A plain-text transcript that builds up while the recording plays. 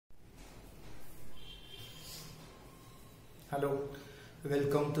Hello,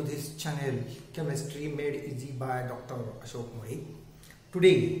 welcome to this channel Chemistry Made Easy by Dr. Ashok Mulik.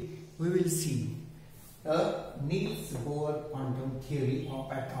 Today we will see the Niels Bohr quantum theory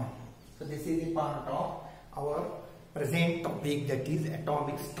of atom. So this is a part of our present topic, that is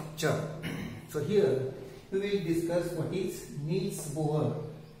atomic structure. So here we will discuss what is Niels Bohr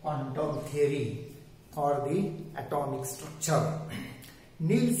quantum theory or the atomic structure.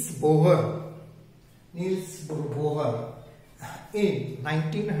 Niels Bohr in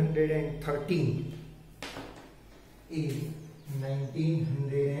 1913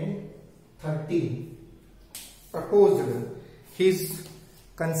 proposed his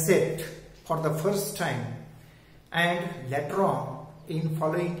concept for the first time, and later on in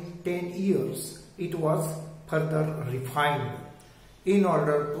following 10 years it was further refined in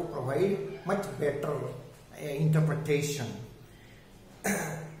order to provide much better interpretation.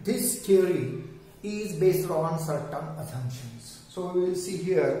 This theory is based on certain assumptions. So we will see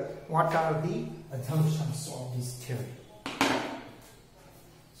here what are the assumptions of this theory.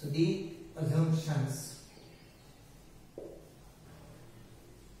 So the assumptions.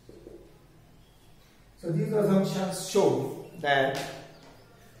 So these assumptions show that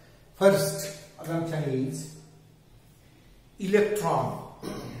first assumption is electron.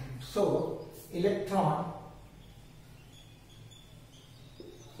 So electron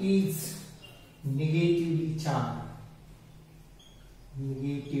is negatively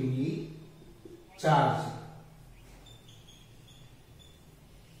charged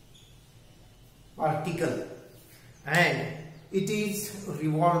particle, and it is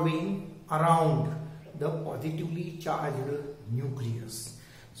revolving around the positively charged nucleus.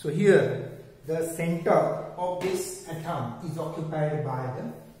 So here the center of this atom is occupied by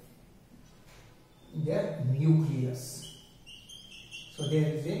the nucleus. So there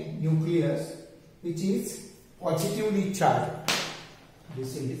is a nucleus which is positively charged.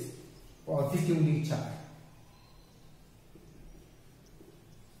 This is positively charged.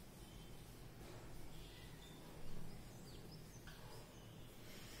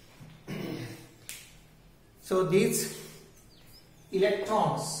 So these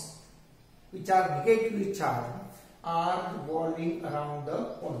electrons which are negatively charged are revolving around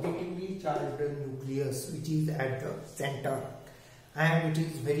the positively charged nucleus which is at the center, and it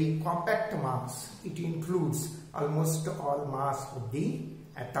is very compact mass. It includes almost all mass of the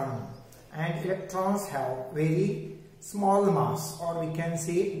atom, and electrons have very small mass, or we can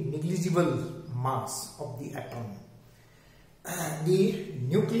say negligible mass of the atom. The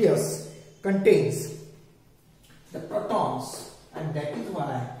nucleus contains the protons, and that is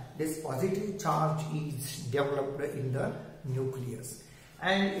why this positive charge is developed in the nucleus,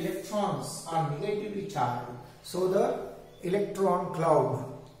 and electrons are negatively charged, so the electron cloud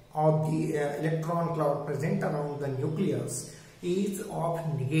present around the nucleus is of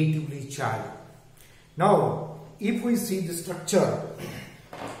negatively charged. Now if we see the structure,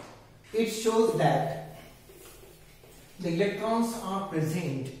 it shows that the electrons are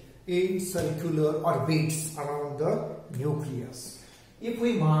present in circular orbits around the nucleus. If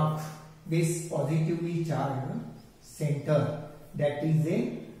we mark this positively charged center, that is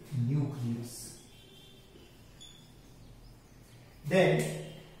a nucleus. Then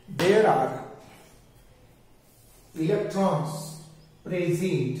there are electrons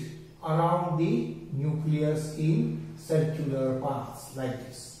present around the nucleus in circular paths like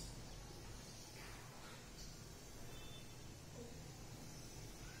this.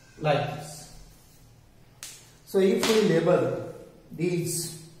 Like this. So if we label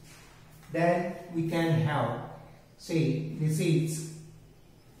these, then we can have, say, this is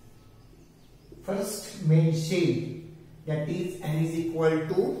first main shell, that is n is equal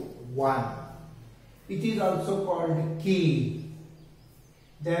to 1. It is also called K.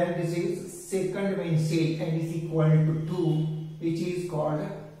 Then this is second main shell, n is equal to 2, which is called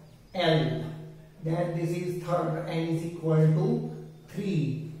L. Then this is third, n is equal to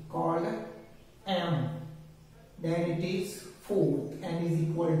 3, called M. Then it is fourth, n is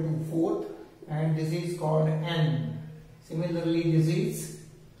equal to 4th, and this is called N. Similarly, this is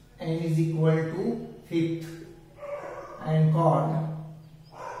n is equal to 5th and called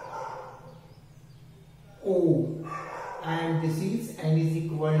O, and this is n is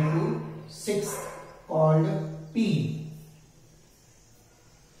equal to 6th called P.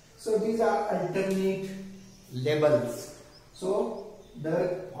 So these are alternate levels. So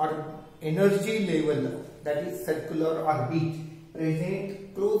the energy level, that is circular orbit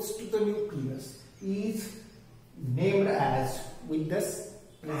present close to the nucleus, is named as, with this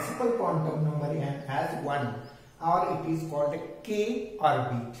principal quantum number n as 1, or it is called a K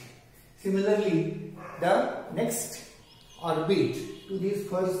orbit. Similarly, the next orbit to this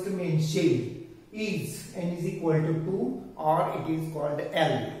first main shell is n is equal to 2 or it is called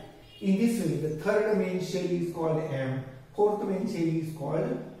L. In this way, the third main shell is called M, fourth main shell is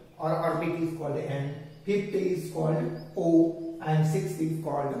called or orbit is called N, fifth is called O, and sixth is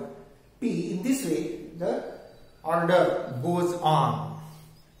called P. In this way, the order goes on,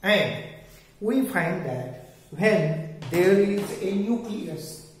 and we find that when there is a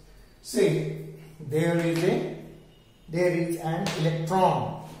nucleus, say there is an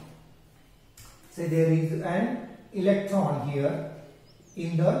electron, say there is an electron here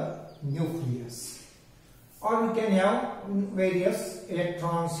in the nucleus, or we can have various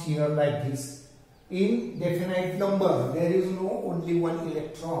electrons here like this in definite number. There is no only one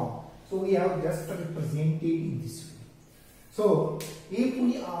electron, so we have just represented in this way. So if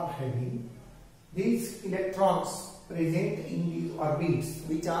we are having these electrons present in these orbits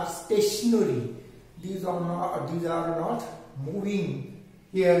which are stationary, these are not moving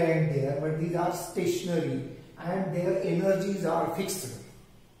here and there, but these are stationary and their energies are fixed.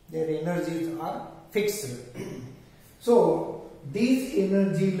 So these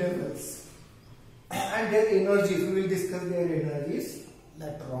energy levels and their energies, we will discuss their energies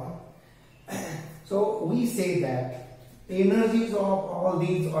later on. So we say that energies of all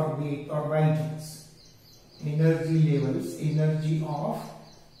these orbitals, energy levels, energy of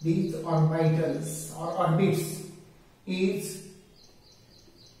these orbitals or orbits is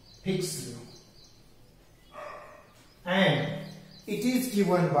fixed, and it is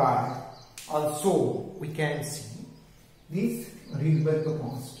given by, also we can see this Rydberg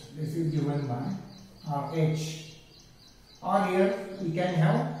constant. This is given by RH, or here we can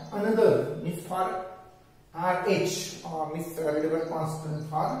have another, means for RH or means Rydberg constant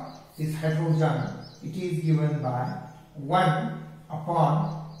for this hydrogen, it is given by 1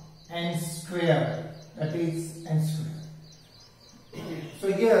 upon n square, that is n square.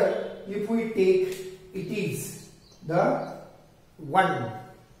 So here if we take it is the 1,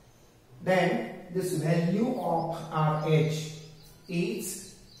 then this value of RH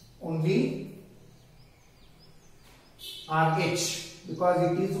is only RH,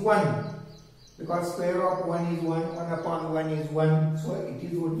 because it is 1, because square of 1 is 1, 1 upon 1 is 1, so it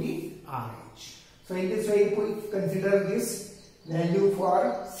is only RH. So in this way, if we consider this value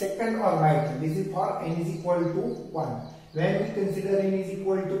for second orbital, this is for n is equal to 1. When we consider n is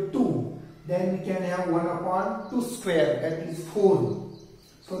equal to 2, then we can have 1 upon 2 square, that is 4.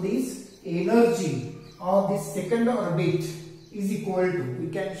 So this energy of this second orbit is equal to, we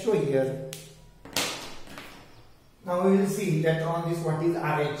can show here. Now we will see later on this what is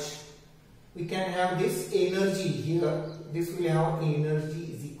RH. We can have this energy here, this will have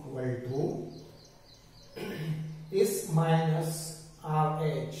energy is equal to this minus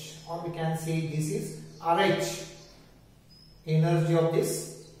RH, or we can say this is RH. Energy of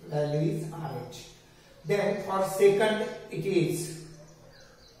this value is RH. Then for second it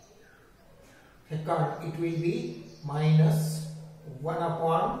will be minus 1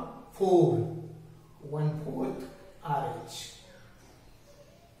 upon 4, 1/4 RH.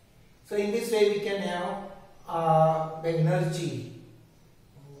 So in this way we can have the energy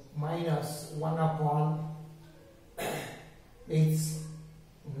minus 1 upon it's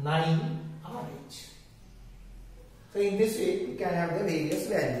 9 RH. So in this way we can have the various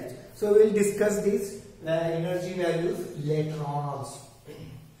values. So we will discuss these energy values later on also.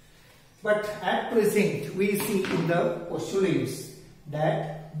 But at present we see in the postulates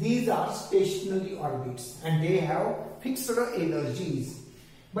that these are stationary orbits and they have fixed energies.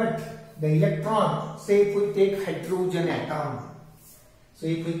 But the electron, say if we take hydrogen atom, so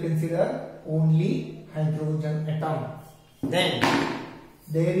if we consider only hydrogen atom, then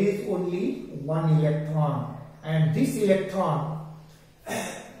there is only one electron, and this electron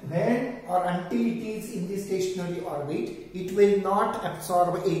when or until it is in the stationary orbit, it will not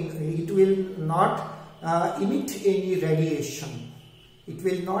absorb any, it will not emit any radiation. It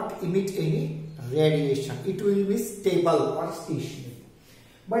will not emit any radiation. It will be stable or stationary.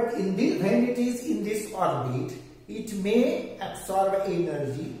 But in this, when it is in this orbit, it may absorb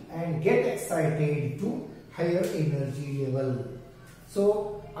energy and get excited to higher energy level.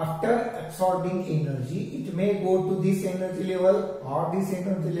 So after absorbing energy, it may go to this energy level or this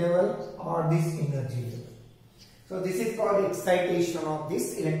energy level or this energy level. So this is called excitation of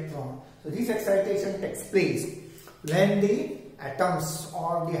this electron. So this excitation takes place when the atoms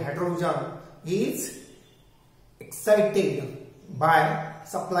or the hydrogen is excited by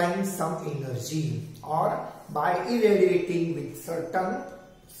supplying some energy or by irradiating with certain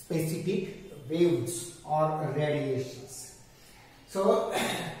specific waves or radiations. So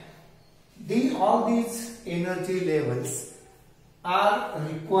all these energy levels are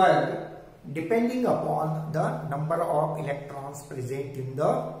required depending upon the number of electrons present in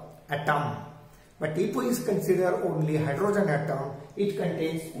the atom. But if we consider only hydrogen atom, it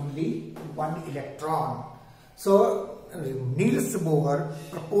contains only one electron. So Niels Bohr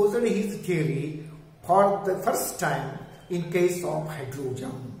proposed his theory for the first time in case of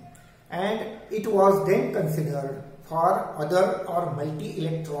hydrogen, and it was then considered for other or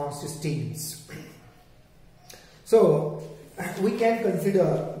multi-electron systems. So we can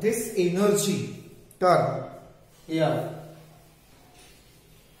consider this energy term here.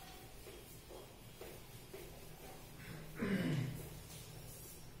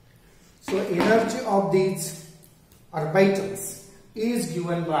 So energy of these orbitals is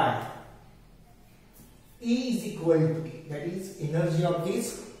given by E is equal to, that is energy of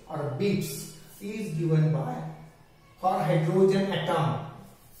these orbits is given by, for hydrogen atom,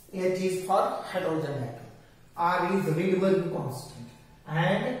 H is for hydrogen atom, R is Rydberg constant,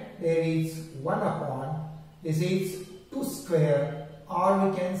 and there is 1 upon, this is 2 square, or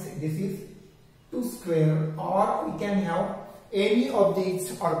we can say this is 2 square, or we can have any of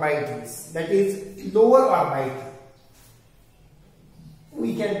these orbitals, that is lower orbital.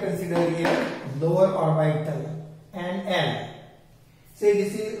 We can consider here lower orbital and L. Say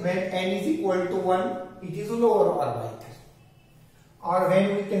this is when n is equal to 1, it is lower orbital. Or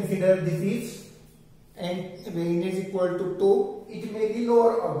when we consider this is n, when n is equal to 2, it may be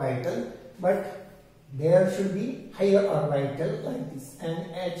lower orbital, but there should be higher orbital like this.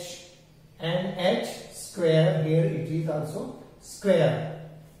 And H square, here it is also square.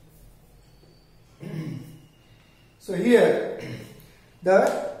 So here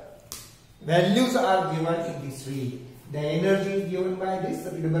the values are given in this way. The energy is given by this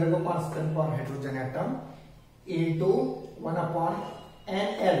Rydberg constant for hydrogen atom into 1 upon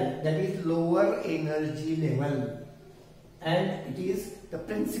NL, that is lower energy level, and it is the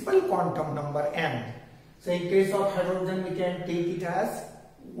principal quantum number n. So in case of hydrogen we can take it as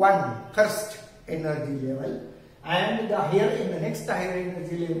 1 first energy level, and the here in the next higher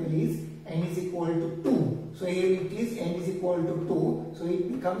energy level is n is equal to 2. So here it is n is equal to 2, so it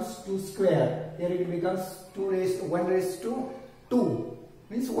becomes 2 square. Here it becomes 1 raised to 2,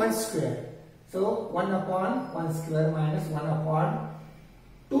 means 1 square. So 1 upon 1 square minus 1 upon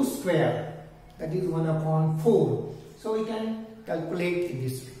 2 square, that is 1 upon 4. So we can calculate in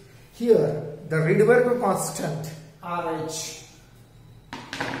this way. Here the Rydberg constant RH,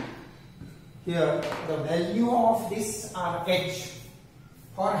 here the value of this RH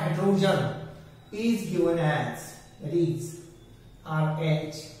for hydrogen is given as, that is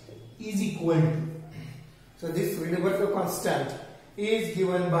RH is equal to, so this Rydberg constant is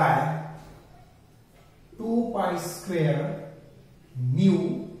given by 2 pi square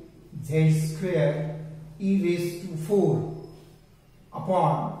mu z square e raised to 4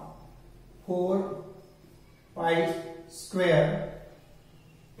 upon 4 pi square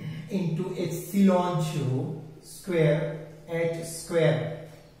into epsilon 0 square h square.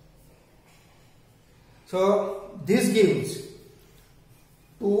 So this gives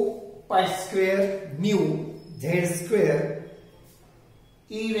 2 pi square mu z square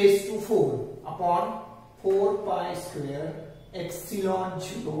e raised to 4 upon 4 pi square epsilon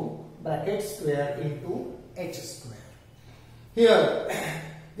 0 bracket square into h square. Here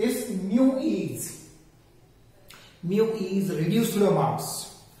this mu is reduced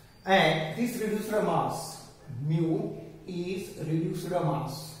mass, and this reduced mass, mu is reduced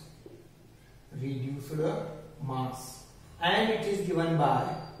mass, and it is given by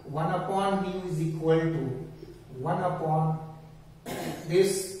 1 upon mu is equal to 1 upon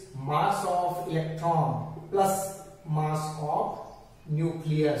this mass of electron plus mass of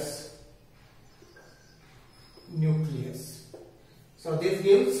nucleus. So this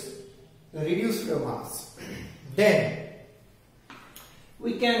gives the reduced mass. Then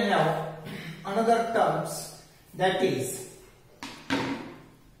we can have another terms, that is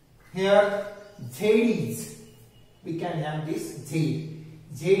here Z is, we can have this Z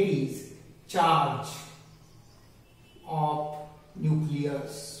is charge of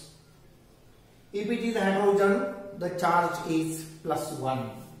nucleus. If it is hydrogen, the charge is +1,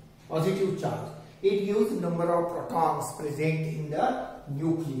 positive charge. It gives number of protons present in the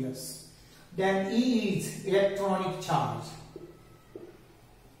nucleus. Then E is electronic charge.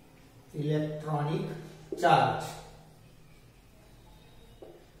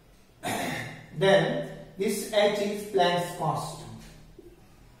 Then this H is Planck's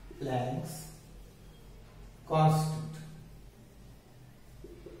constant.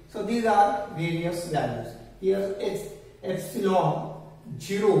 So these are various values. Here epsilon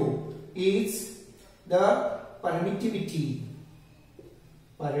 0 is the permittivity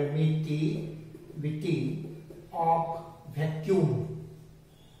permittivity of vacuum.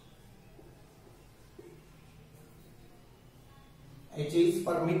 It is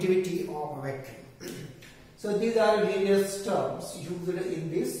permittivity of vacuum. So these are various terms used in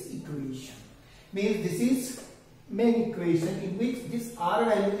this equation. Means this is main equation in which this R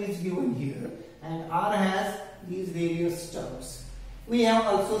value is given here and R has these various terms. We have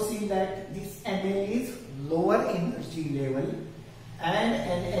also seen that this NL is lower energy level and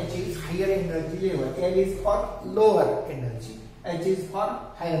NH is higher energy level. L is for lower energy, H is for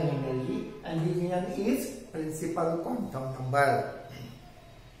higher energy, and this N is principal quantum number.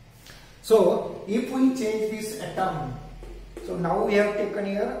 So if we change this atom, so now we have taken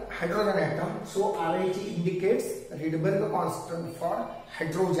here hydrogen atom, so RH indicates Rydberg constant for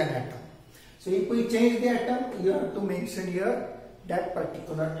hydrogen atom. So if we change the atom, you have to mention here that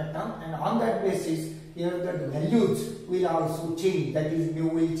particular atom, and on that basis here the values will also change, that is mu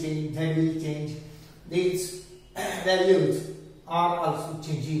will change, Z will change, these values are also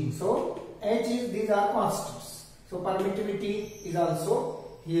changing. So H is, these are constants, so permittivity is also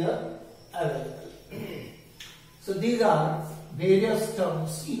here available. So these are various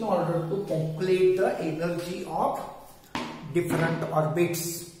terms in order to calculate the energy of different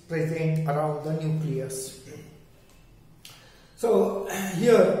orbits present around the nucleus. So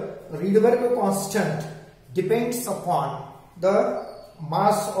here Rydberg constant depends upon the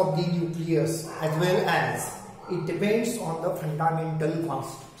mass of the nucleus as well as it depends on the fundamental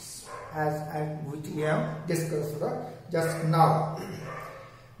constants as which we have discussed just now.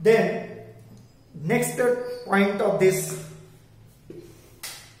 Then next point of this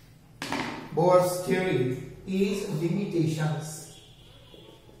Bohr's theory is limitations.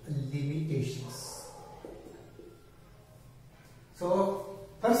 So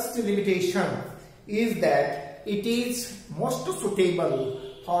first limitation is that it is most suitable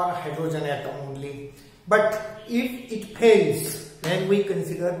for hydrogen atom only, but if it fails, then we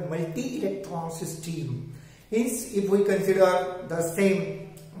consider multi-electron system. Hence, if we consider the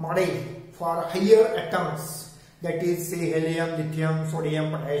same model for higher atoms, that is say helium, lithium,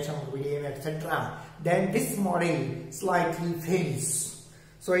 sodium, potassium, rubidium, etc., then this model slightly fails.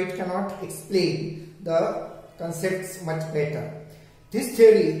 So it cannot explain the concepts much better. This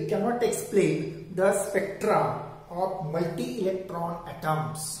theory cannot explain the spectra of multi-electron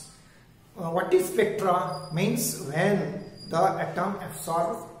atoms. What is spectra? Means when the atom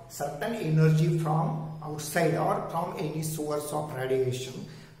absorbs certain energy from outside or from any source of radiation,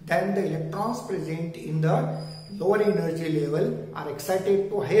 then the electrons present in the lower energy level are excited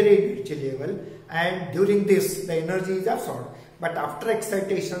to higher energy level, and during this the energy is absorbed. But after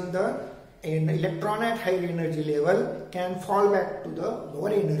excitation, an electron at higher energy level can fall back to the lower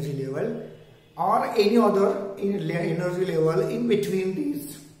energy level or any other energy level in between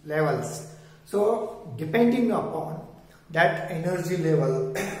these levels. So depending upon that energy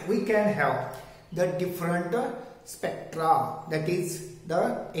level, we can have the different spectra, that is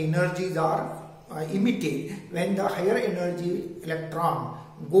the energies are emitted when the higher energy electron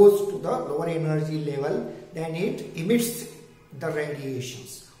goes to the lower energy level, then it emits the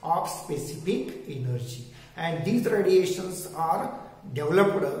radiations of specific energy, and these radiations are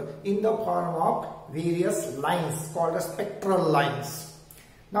developed in the form of various lines called spectral lines.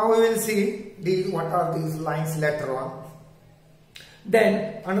 Now we will see what are these lines later on.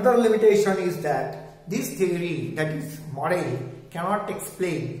 Then another limitation is that this theory, that is model, cannot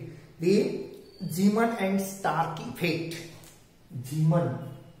explain the Zeeman and Stark effect. Zeeman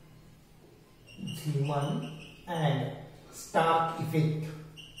and Stark effect.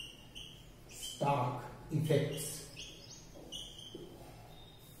 Stark effects.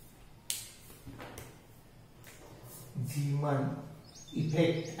 Zeeman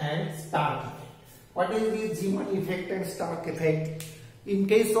effect and Stark effect. What is the Zeeman effect and Stark effect? In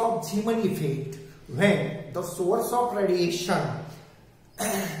case of Zeeman effect, when the source of radiation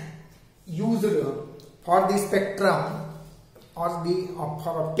used for the spectrum or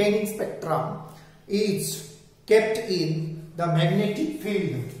for obtaining spectrum is kept in the magnetic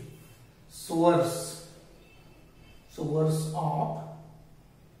field, source of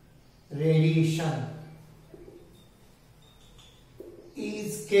radiation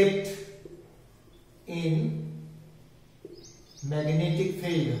is kept in magnetic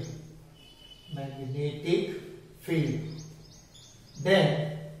field.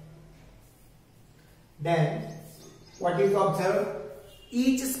 Then what is observed?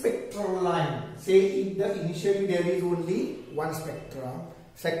 Each spectral line, say if initially there is only one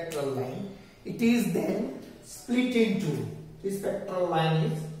spectral line, it is then split into, this spectral line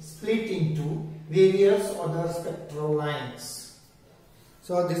is split into various other spectral lines.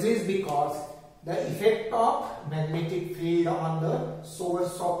 So this is because the effect of magnetic field on the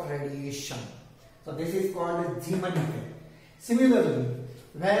source of radiation. So this is called a Zeeman effect. Similarly,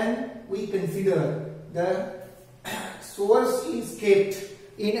 when we consider the source is kept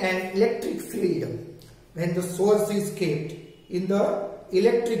in an electric field, when the source is kept in the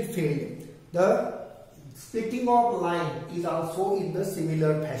electric field, the splitting of line is also in the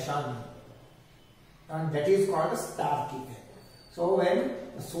similar fashion, and that is called a Stark effect. So when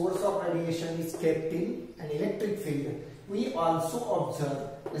the source of radiation is kept in an electric field, we also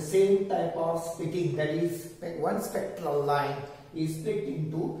observe the same type of splitting, that is one spectral line is split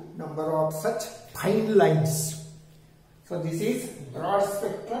into number of such fine lines. So this is broad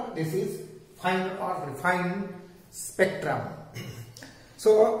spectrum, this is fine or refined spectrum.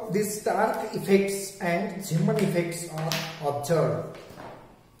 So these Stark effects and Zeeman effects are observed.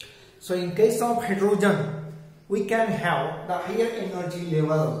 So in case of hydrogen, we can have the higher energy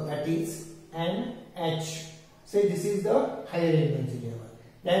level, that is NH. Say this is the higher energy level.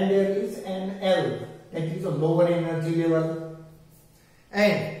 Then there is NL, that is a lower energy level.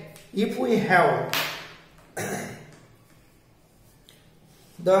 And if we have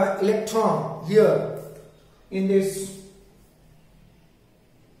the electron here in this,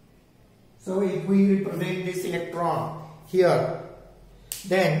 so if we represent this electron here,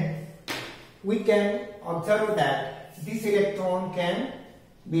 then we can observe that this electron can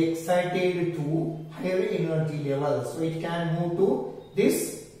be excited to higher energy level. So it can move to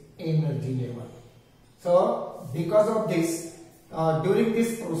this energy level. So because of this, during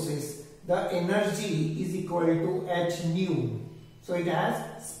this process, the energy is equal to h nu. So it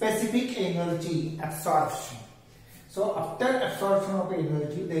has specific energy absorption. So after absorption of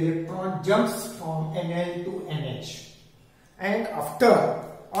energy, the electron jumps from NL to NH. And after,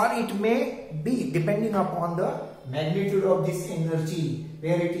 or it may be depending upon the magnitude of this energy,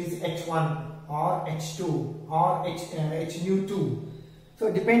 where it is H1 or H2 or H nu 2.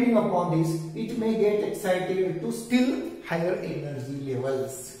 So depending upon this, it may get excited to still higher energy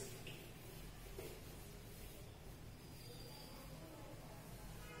levels.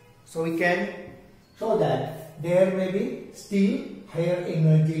 So we can show that there may be still higher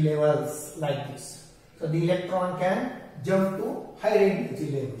energy levels like this. So the electron can jump to higher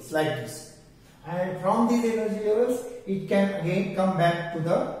energy levels like this. And from these energy levels, it can again come back to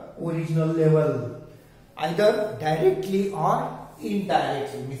the original level, either directly or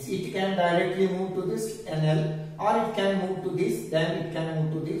indirectly. Means it can directly move to this NL, or it can move to this, then it can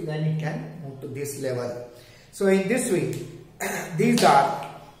move to this, then it can move to this level. So in this way, these are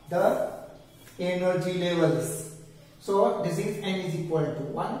the energy levels. So this is n is equal to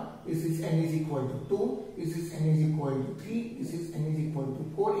 1, this is n is equal to 2, this is n is equal to 3, this is n is equal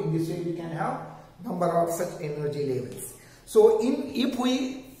to 4. In this way we can have number of such energy levels. So if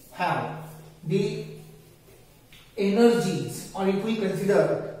we have the energies, or if we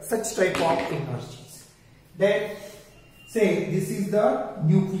consider such type of energies, then say this is the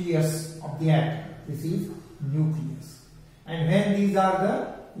nucleus of the atom, this is nucleus, and when these are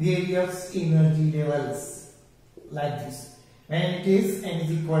the various energy levels like this, when it is n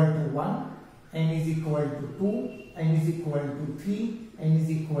is equal to 1, n is equal to 2, n is equal to 3, n is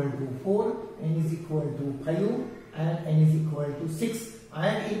equal to 4, n is equal to 5, and n is equal to 6.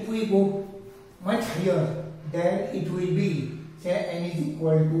 And if we go much higher, then it will be, say, n is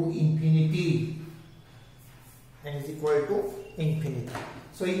equal to infinity. N is equal to infinity.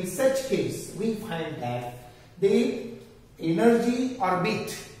 So in such case, we find that the energy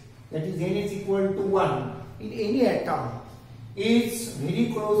orbit, that is n is equal to 1 in any atom, is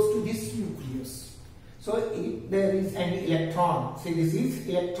very close to this nucleus. So if there is an electron, say this is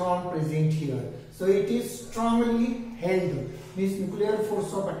electron present here, so it is strongly held, means nuclear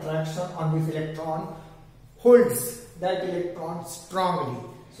force of attraction on this electron holds that electron strongly.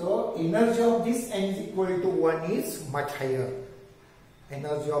 So energy of this n is equal to 1 is much higher.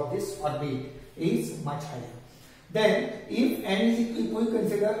 Energy of this orbit is much higher. Then if if we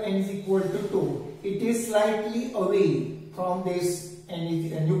consider n is equal to 2, it is slightly away from this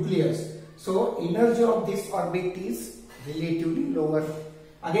nucleus. So energy of this orbit is relatively lower.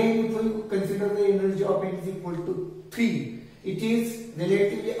 Again, if we consider the energy of n is equal to 3, it is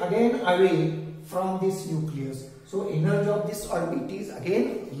relatively again away from this nucleus. So energy of this orbit is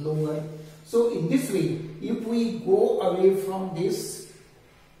again lower. So in this way, if we go away from this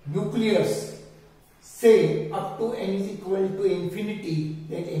nucleus, say up to n is equal to infinity,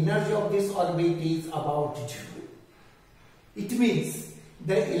 then energy of this orbit is about 0. It means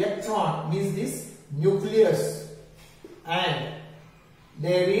the electron means this nucleus, and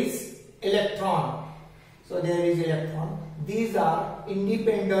there is electron. So there is electron, these are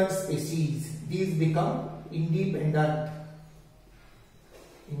independent species. These become independent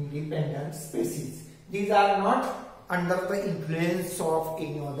species. These are not under the influence of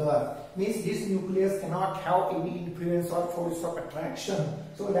any other. Means this nucleus cannot have any influence or force of attraction,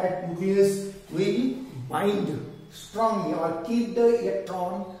 so that nucleus will bind strongly or keep the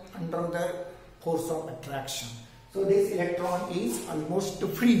electron under the force of attraction. So this electron is almost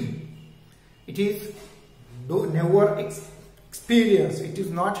free. It is never experience. It is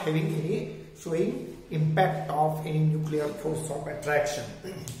not having any showing impact of any nuclear force of attraction.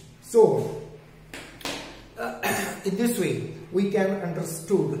 So in this way we can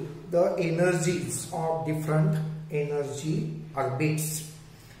understood the energies of different energy orbits.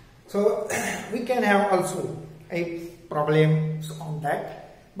 So we can have also a problem on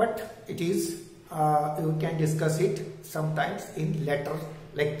that, but it is we can discuss it sometimes in later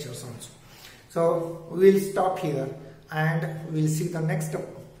lectures also. So we will stop here and we will see the next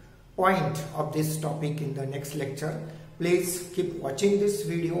point of this topic in the next lecture. Please keep watching this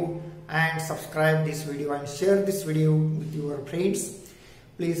video and subscribe this video and share this video with your friends.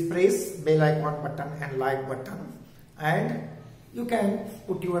 Please press bell icon button and like button, and you can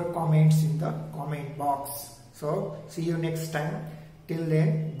put your comments in the comment box. So see you next time. Till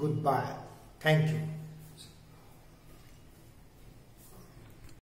then, goodbye. Thank you.